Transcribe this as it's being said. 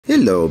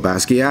Hello,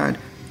 Basquiat.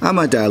 I'm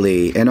a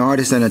Dali, an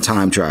artist and a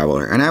time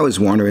traveler, and I was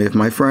wondering if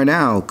my friend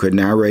Al could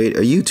narrate a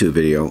YouTube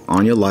video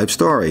on your life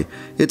story.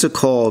 It's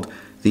called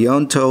The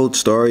Untold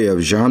Story of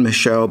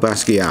Jean-Michel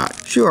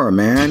Basquiat. Sure,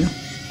 man.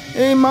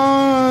 Hey,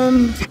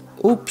 man.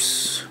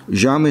 Oops.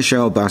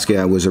 Jean-Michel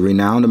Basquiat was a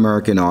renowned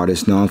American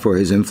artist known for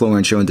his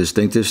influential and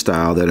distinctive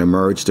style that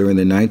emerged during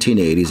the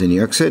 1980s in New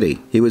York City.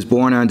 He was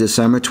born on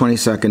December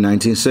 22,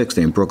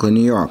 1960 in Brooklyn,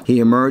 New York. He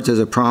emerged as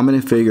a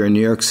prominent figure in New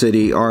York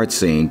City art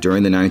scene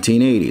during the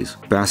 1980s.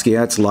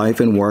 Basquiat's life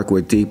and work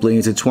were deeply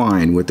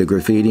intertwined with the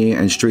graffiti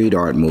and street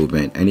art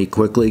movement, and he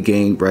quickly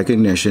gained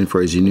recognition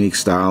for his unique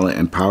style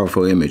and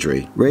powerful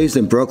imagery. Raised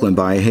in Brooklyn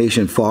by a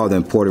Haitian father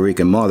and Puerto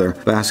Rican mother,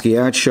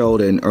 Basquiat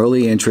showed an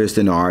early interest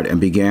in art and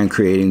began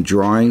creating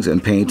drawings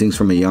and paintings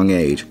from a young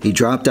age. He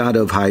dropped out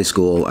of high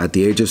school at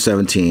the age of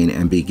 17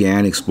 and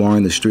began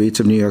exploring the streets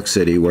of New York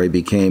City, where he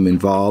became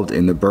involved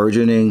in the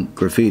burgeoning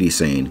graffiti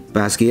scene.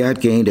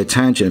 Basquiat gained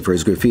attention for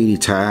his graffiti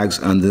tags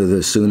under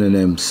the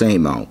pseudonym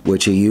Samo,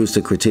 which he used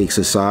to critique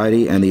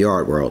society and the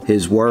art world.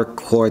 His work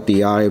caught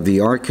the eye of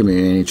the art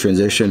community and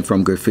transitioned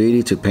from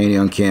graffiti to painting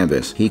on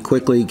canvas. He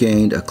quickly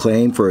gained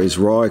acclaim for his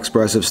raw,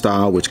 expressive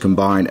style, which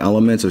combined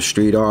elements of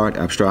street art,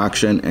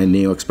 abstraction, and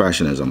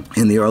neo-expressionism.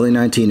 In the early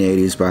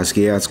 1980s,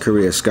 Basquiat's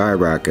career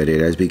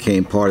skyrocketed as he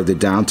became part of the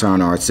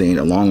downtown art scene,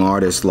 along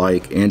artists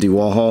like Andy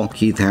Warhol,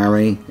 Keith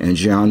Haring, and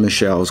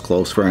Jean-Michel's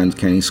close friend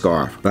Kenny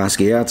Scarf.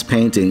 Basquiat's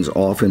paintings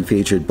often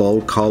featured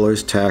bold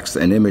colors, text,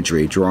 and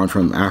imagery drawn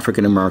from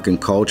African-American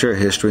culture,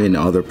 history, and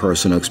other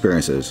personal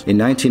experiences. In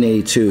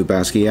 1982,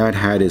 Basquiat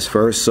had his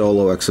first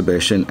solo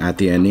exhibition at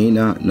the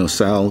Anina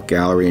Nocelle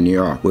Gallery in New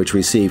York, which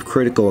received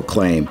critical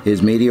acclaim.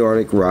 His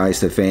meteoric rise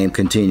to fame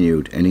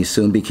continued, and he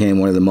soon became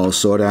one of the most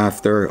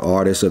sought-after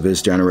artists of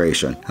his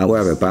generation.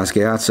 However,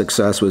 Basquiat's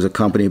success was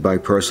accompanied by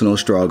personal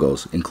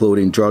struggles,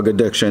 including drug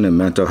addiction and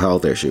mental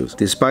health issues.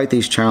 Despite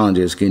these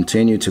challenges, he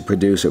continued to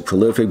produce a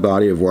prolific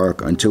body of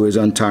work until his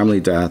untimely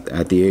death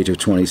at the age of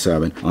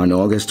 27 on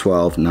August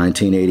 12,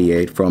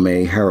 1988 from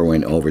a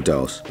heroin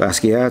overdose.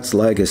 Basquiat's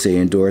legacy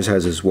endures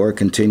as his work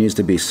continues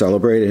to be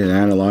celebrated and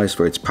analyzed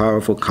for its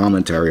powerful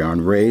commentary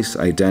on race,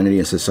 identity,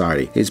 and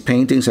society. His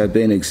paintings have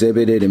been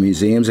exhibited in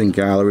museums and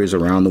galleries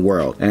around the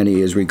world, and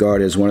he is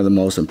regarded as one of the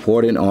most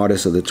important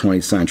artists of the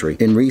 20th century.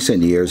 In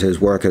recent years, his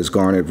work has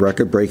garnered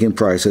record-breaking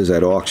prices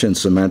at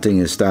auctions, cementing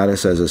his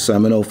status as a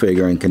seminal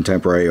figure in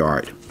contemporary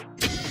art.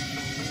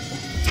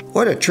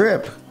 What a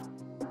trip!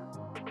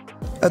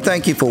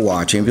 Thank you for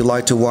watching. If you'd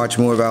like to watch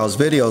more of Al's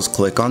videos,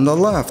 click on the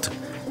left.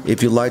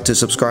 If you'd like to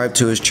subscribe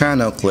to his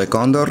channel, click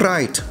on the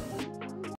right.